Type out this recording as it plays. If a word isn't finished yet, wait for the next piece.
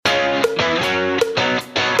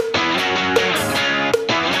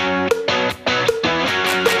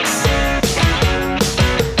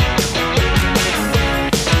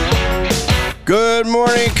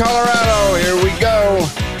morning, Colorado. Here we go.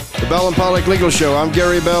 The Bell and Pollock Legal Show. I'm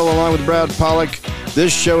Gary Bell along with Brad Pollock.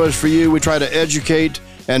 This show is for you. We try to educate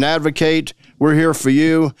and advocate. We're here for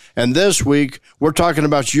you. And this week, we're talking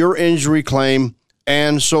about your injury claim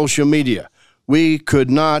and social media. We could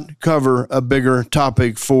not cover a bigger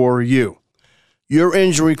topic for you. Your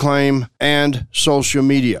injury claim and social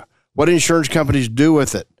media. What insurance companies do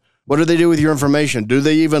with it? What do they do with your information? Do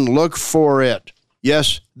they even look for it?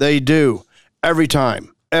 Yes, they do. Every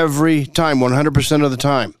time, 100% of the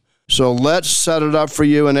time. So let's set it up for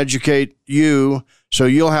you and educate you so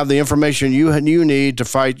you'll have the information you need to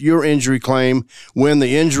fight your injury claim, win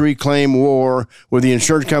the injury claim war with the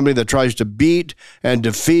insurance company that tries to beat and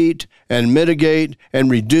defeat and mitigate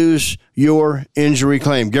and reduce your injury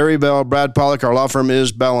claim. Gary Bell, Brad Pollock, our law firm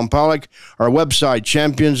is Bell and Pollock. Our website,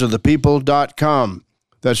 championsofthepeople.com.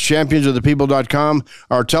 That's championsofthepeople.com.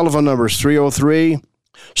 Our telephone number is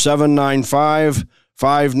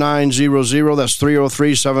 303-795-5900. That's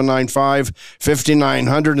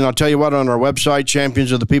 303-795-5900. And I'll tell you what, on our website,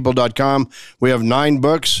 championsofthepeople.com, we have 9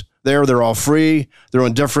 books there. They're all free. They're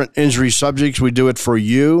on different injury subjects. We do it for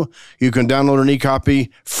you. You can download an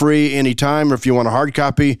e-copy free anytime. Or if you want a hard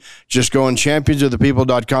copy, just go on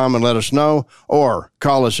championsofthepeople.com and let us know. Or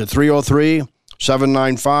call us at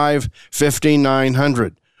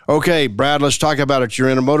 303-795-5900. Okay, Brad, let's talk about it. You're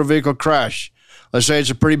in a motor vehicle crash. Let's say it's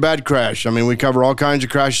a pretty bad crash. I mean, we cover all kinds of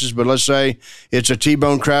crashes, but let's say it's a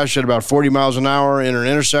T-bone crash at about 40 miles an hour in an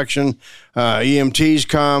intersection. EMTs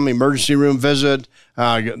come, emergency room visit.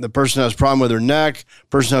 The person has a problem with their neck.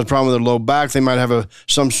 Person has a problem with their low back. They might have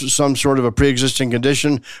some sort of a pre-existing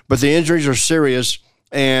condition, but the injuries are serious.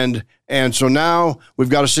 And so now we've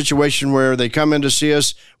got a situation where they come in to see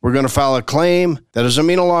us. We're going to file a claim. That doesn't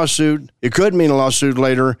mean a lawsuit. It could mean a lawsuit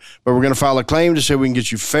later, but we're going to file a claim to say we can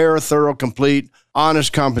get you fair, thorough, complete,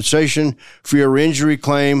 honest compensation for your injury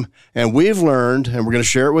claim. And we've learned, and we're going to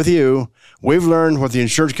share it with you, we've learned what the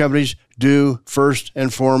insurance companies do first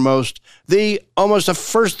and foremost. Almost the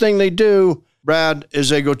first thing they do, Brad, is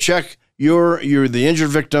they go check you're the injured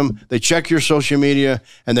victim. They check your social media,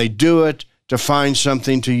 and they do it to find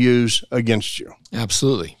something to use against you.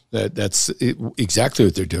 Absolutely. That's exactly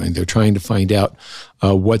what they're doing. They're trying to find out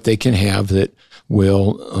what they can have that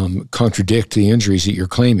will contradict the injuries that you're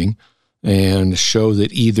claiming and show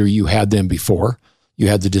that either you had them before, you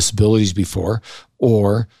had the disabilities before,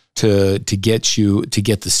 or to get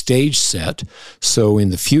the stage set. So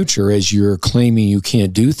in the future, as you're claiming you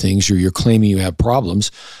can't do things or you're claiming you have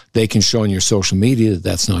problems, they can show on your social media that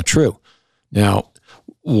that's not true. Now,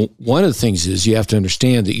 one of the things is you have to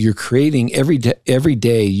understand that you're creating every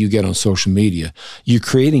day you get on social media, you're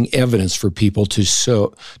creating evidence for people to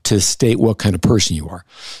state what kind of person you are.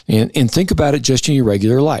 And think about it just in your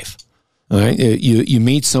regular life. All right? You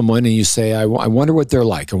meet someone and you say, I wonder what they're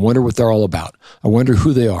like. I wonder what they're all about. I wonder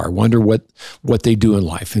who they are. I wonder what they do in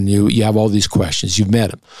life. And you have all these questions. You've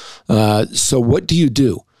met them. So what do?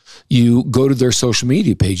 You go to their social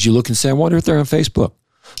media page. You look and say, I wonder if they're on Facebook.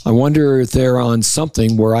 I wonder if they're on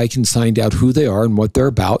something where I can find out who they are and what they're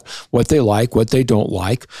about, what they like, what they don't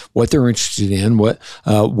like, what they're interested in, what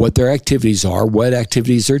their activities are, what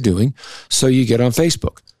activities they're doing. So you get on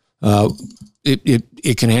Facebook.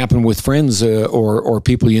 It can happen with friends or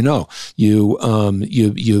people you know. You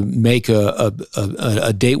make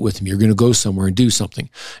a date with them. You're going to go somewhere and do something,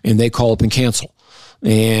 and they call up and cancel.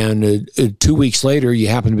 And 2 weeks later, you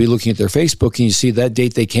happen to be looking at their Facebook and you see that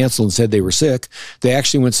date they canceled and said they were sick. They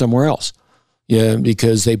actually went somewhere else. Yeah,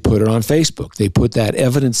 because they put it on Facebook. They put that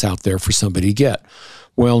evidence out there for somebody to get.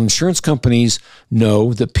 Well, insurance companies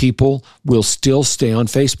know that people will still stay on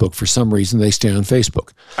Facebook. For some reason, they stay on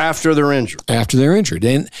Facebook. After they're injured. After they're injured.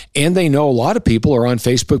 And they know a lot of people are on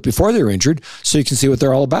Facebook before they're injured, so you can see what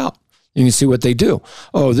they're all about. You can see what they do.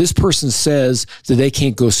 Oh, this person says that they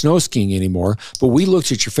can't go snow skiing anymore, but we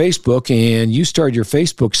looked at your Facebook and you started your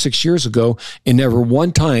Facebook 6 years ago and never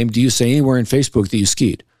one time do you say anywhere in Facebook that you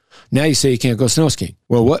skied. Now you say you can't go snow skiing.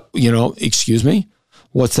 Well, excuse me?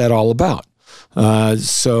 What's that all about?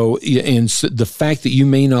 So the fact that you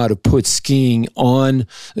may not have put skiing on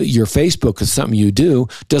your Facebook as something you do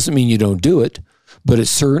doesn't mean you don't do it. But it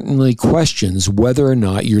certainly questions whether or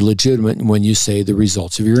not you're legitimate when you say the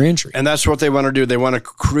results of your injury. And that's what they want to do. They want to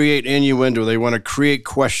create innuendo. They want to create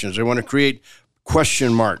questions. They want to create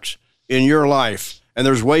question marks in your life. And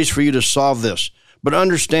there's ways for you to solve this. But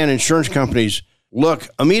understand, insurance companies look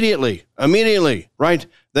immediately, right?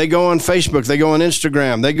 They go on Facebook. They go on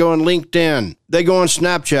Instagram. They go on LinkedIn. They go on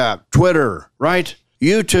Snapchat, Twitter, right?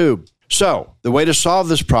 YouTube. So the way to solve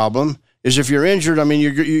this problem is if you're injured, I mean,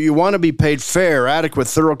 you want to be paid fair, adequate,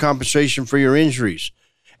 thorough compensation for your injuries.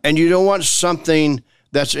 And you don't want something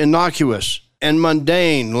that's innocuous and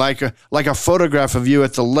mundane, like a photograph of you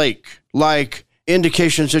at the lake, like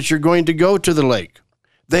indications that you're going to go to the lake.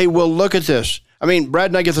 They will look at this. I mean, Brad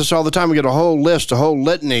and I get this all the time. We get a whole list, a whole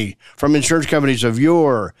litany from insurance companies of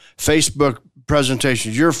your Facebook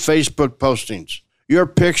presentations, your Facebook postings, your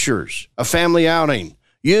pictures, a family outing.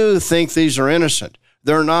 You think these are innocent.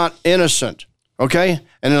 They're not innocent, okay?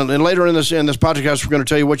 And later in this podcast, we're going to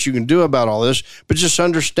tell you what you can do about all this. But just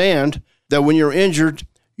understand that when you're injured,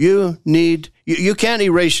 you can't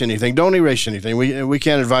erase anything. Don't erase anything. We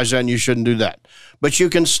can't advise that, and you shouldn't do that. But you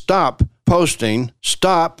can stop posting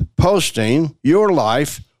your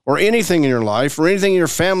life or anything in your life or anything in your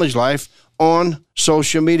family's life on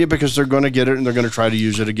social media, because they're going to get it and they're going to try to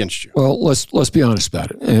use it against you. Well, let's be honest about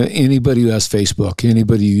it. Anybody who has Facebook,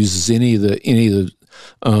 anybody who uses any of the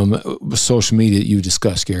social media that you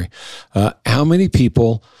discussed, Gary, how many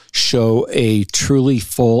people show a truly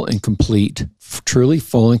full and complete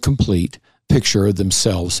picture of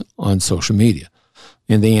themselves on social media?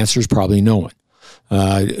 And the answer is probably no one.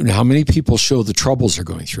 How many people show the troubles they're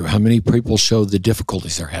going through? How many people show the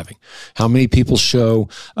difficulties they're having? How many people show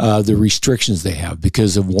the restrictions they have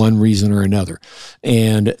because of one reason or another?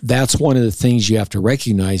 And that's one of the things you have to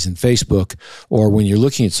recognize in Facebook or when you're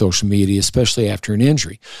looking at social media, especially after an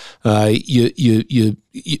injury. You're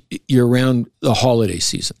around the holiday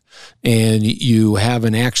season and you have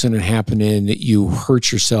an accident happen and you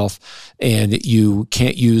hurt yourself and you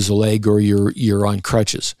can't use a leg or you're on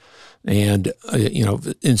crutches. And,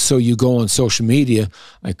 and so you go on social media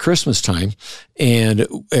at Christmas time, and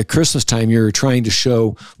at Christmas time, you're trying to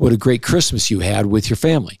show what a great Christmas you had with your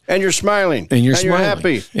family. And you're smiling. And you're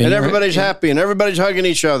happy. And everybody's happy. And everybody's hugging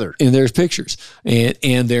each other. And there's pictures. And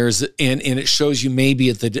it shows you maybe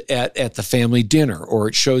at the family dinner, or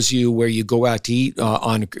it shows you where you go out to eat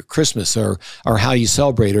on Christmas, or how you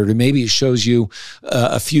celebrate it. Or maybe it shows you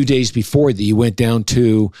a few days before that you went down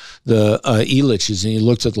to the Elitch's and you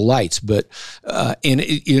looked at the lights. But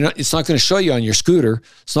it's not going to show you on your scooter.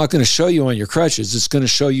 It's not going to show you on your crutches. It's going to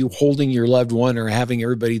show you holding your loved one or having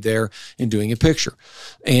everybody there and doing a picture.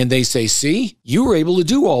 And they say, see, you were able to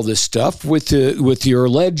do all this stuff with your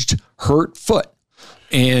alleged hurt foot.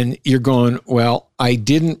 And you're going, well, I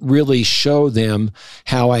didn't really show them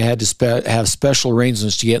how I had to have special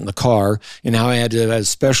arrangements to get in the car, and how I had to have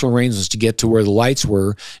special arrangements to get to where the lights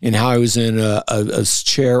were, and how I was in a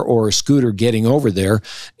chair or a scooter getting over there.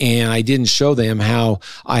 And I didn't show them how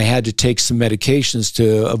I had to take some medications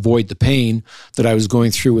to avoid the pain that I was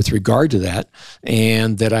going through with regard to that,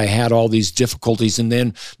 and that I had all these difficulties. And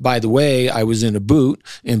then, by the way, I was in a boot.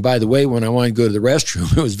 And by the way, when I wanted to go to the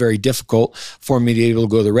restroom, it was very difficult for me to be able to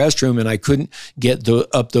go to the restroom, and I couldn't get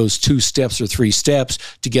up those 2 steps or 3 steps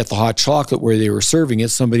to get the hot chocolate where they were serving it.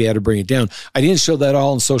 Somebody had to bring it down. I didn't show that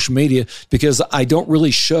all on social media because I don't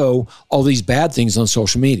really show all these bad things on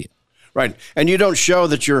social media. Right. And you don't show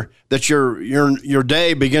that your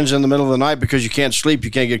day begins in the middle of the night because you can't sleep,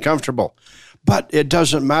 you can't get comfortable. But it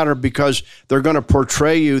doesn't matter, because they're going to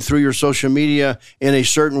portray you through your social media in a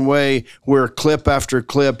certain way where clip after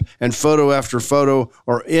clip and photo after photo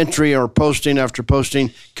or entry or posting after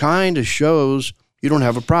posting kind of shows you don't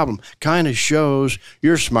have a problem, kind of shows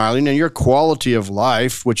you're smiling, and your quality of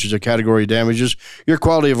life, which is a category of damages, your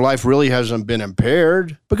quality of life really hasn't been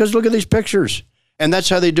impaired, because look at these pictures. And that's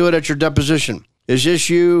how they do it at your deposition. Is this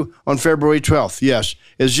you on February 12th? Yes.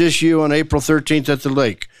 Is this you on April 13th at the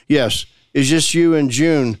lake? Yes. Is this you in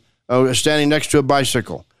June standing next to a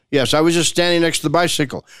bicycle? Yes, I was just standing next to the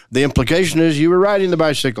bicycle. The implication is you were riding the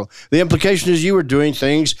bicycle. The implication is you were doing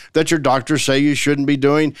things that your doctors say you shouldn't be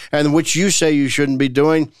doing and which you say you shouldn't be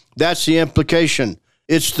doing. That's the implication.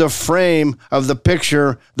 It's the frame of the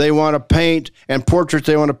picture they want to paint and portrait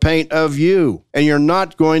they want to paint of you. And you're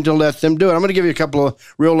not going to let them do it. I'm going to give you a couple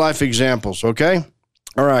of real-life examples, okay?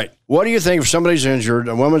 All right. What do you think if somebody's injured,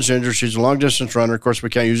 a woman's injured, she's a long-distance runner. Of course, we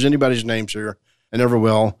can't use anybody's names here. I never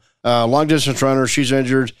will. Long-distance runner, she's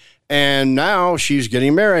injured, and now she's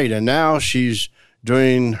getting married, and now she's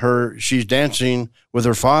dancing with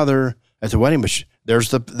her father at the wedding. But there's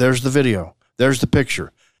the video. There's the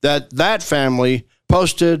picture. That family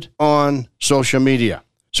posted on social media.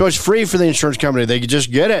 So it's free for the insurance company. They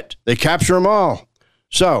just get it. They capture them all.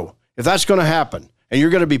 So if that's going to happen, and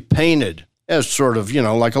you're going to be painted as sort of,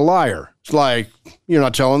 like a liar. It's like you're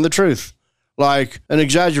not telling the truth, like an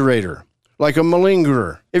exaggerator, like a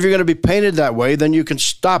malingerer. If you're going to be painted that way, then you can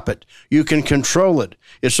stop it. You can control it.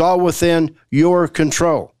 It's all within your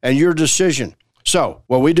control and your decision. So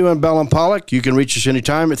what we do in Bell & Pollock, you can reach us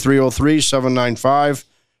anytime at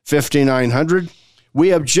 303-795-5900.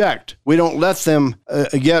 We object. We don't let them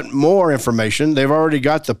get more information. They've already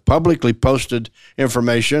got the publicly posted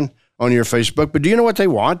information on your Facebook. But do you know what they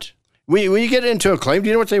want? When you get into a claim, do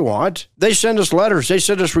you know what they want? They send us letters. They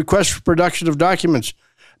send us requests for production of documents.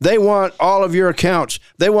 They want all of your accounts.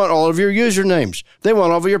 They want all of your usernames. They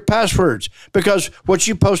want all of your passwords, because what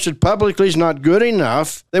you posted publicly is not good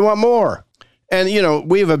enough. They want more. And,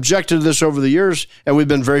 we've objected to this over the years, and we've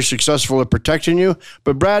been very successful at protecting you.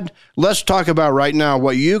 But, Brad, let's talk about right now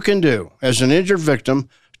what you can do as an injured victim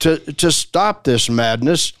to stop this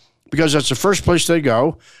madness, because that's the first place they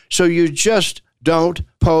go. So you just don't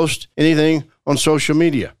post anything on social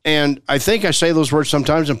media. And I think I say those words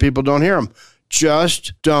sometimes and people don't hear them.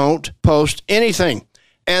 Just don't post anything.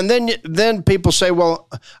 And then people say, well,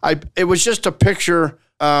 it was just a picture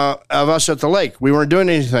of us at the lake. We weren't doing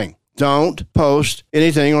anything. Don't post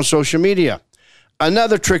anything on social media.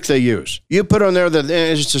 Another trick they use, you put on there that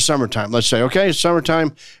it's the summertime. Let's say, okay, it's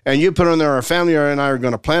summertime, and you put on there, our family and I are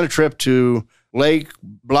going to plan a trip to Lake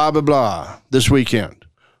blah, blah, blah this weekend.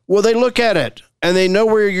 Well, they look at it, and they know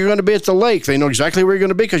where you're going to be at the lake. They know exactly where you're going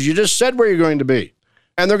to be because you just said where you're going to be.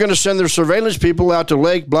 And they're going to send their surveillance people out to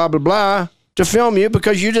Lake blah, blah, blah to film you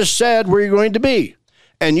because you just said where you're going to be.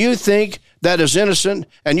 And you think that is innocent,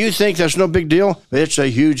 and you think that's no big deal. It's a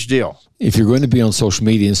huge deal. If you're going to be on social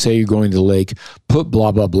media and say you're going to the lake, put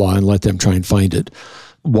blah, blah, blah, and let them try and find it.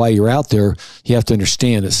 While you're out there, you have to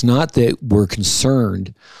understand it's not that we're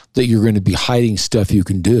concerned that you're going to be hiding stuff you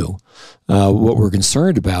can do. What we're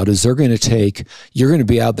concerned about is you're going to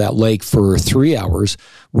be out that lake for 3 hours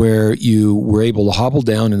where you were able to hobble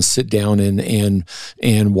down and sit down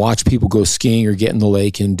and watch people go skiing or get in the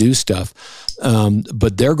lake and do stuff.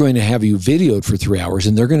 But they're going to have you videoed for 3 hours,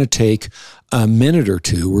 and they're going to take a minute or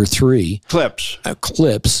two or three clips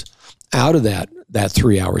out of that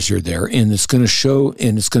 3 hours you're there, and it's going to show,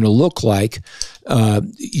 and it's going to look like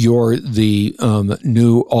you're the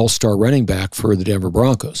new all-star running back for the Denver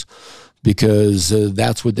Broncos, because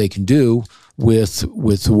that's what they can do with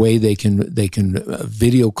the way they can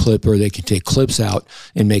video clip, or they can take clips out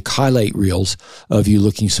and make highlight reels of you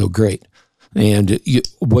looking so great. And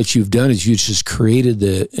what you've done is you just created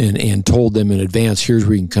and told them in advance, here's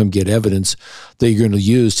where you can come get evidence that you're going to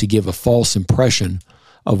use to give a false impression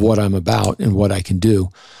of what I'm about and what I can do.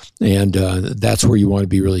 And that's where you want to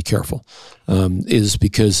be really careful, is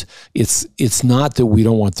because it's not that we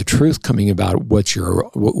don't want the truth coming about what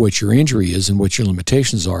your injury is and what your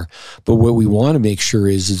limitations are, but what we want to make sure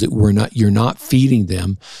is that you're not feeding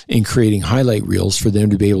them and creating highlight reels for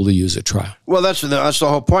them to be able to use at trial. Well, that's the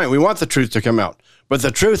whole point. We want the truth to come out. But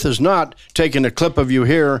the truth is not taking a clip of you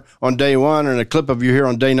here on day 1 and a clip of you here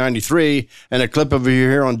on day 93 and a clip of you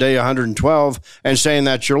here on day 112 and saying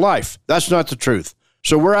that's your life. That's not the truth.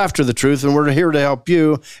 So we're after the truth, and we're here to help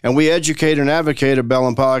you, and we educate and advocate at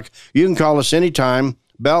Bell & Pollock. You can call us anytime,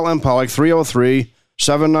 Bell & Pollock,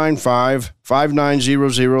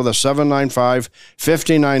 303-795-5900. That's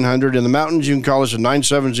 795-5900. In the mountains, you can call us at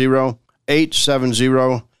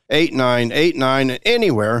 970-870-8989.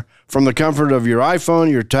 Anywhere from the comfort of your iPhone,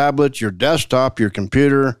 your tablet, your desktop, your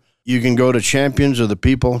computer, you can go to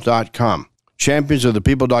championsofthepeople.com.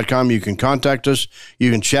 championsofthepeople.com. You can contact us.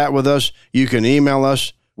 You can chat with us. You can email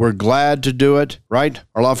us. We're glad to do it, right?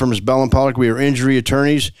 Our law firm is Bell & Pollock. We are injury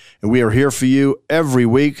attorneys, and we are here for you every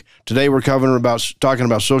week. Today we're talking about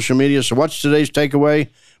social media. So what's today's takeaway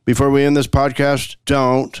before we end this podcast?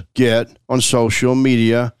 Don't get on social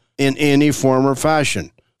media in any form or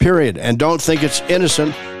fashion, period. And don't think it's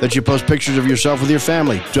innocent that you post pictures of yourself with your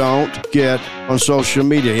family. Don't get on social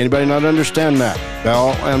media. Anybody not understand that?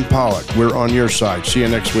 Bell & Pollock, we're on your side. See you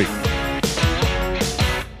next week.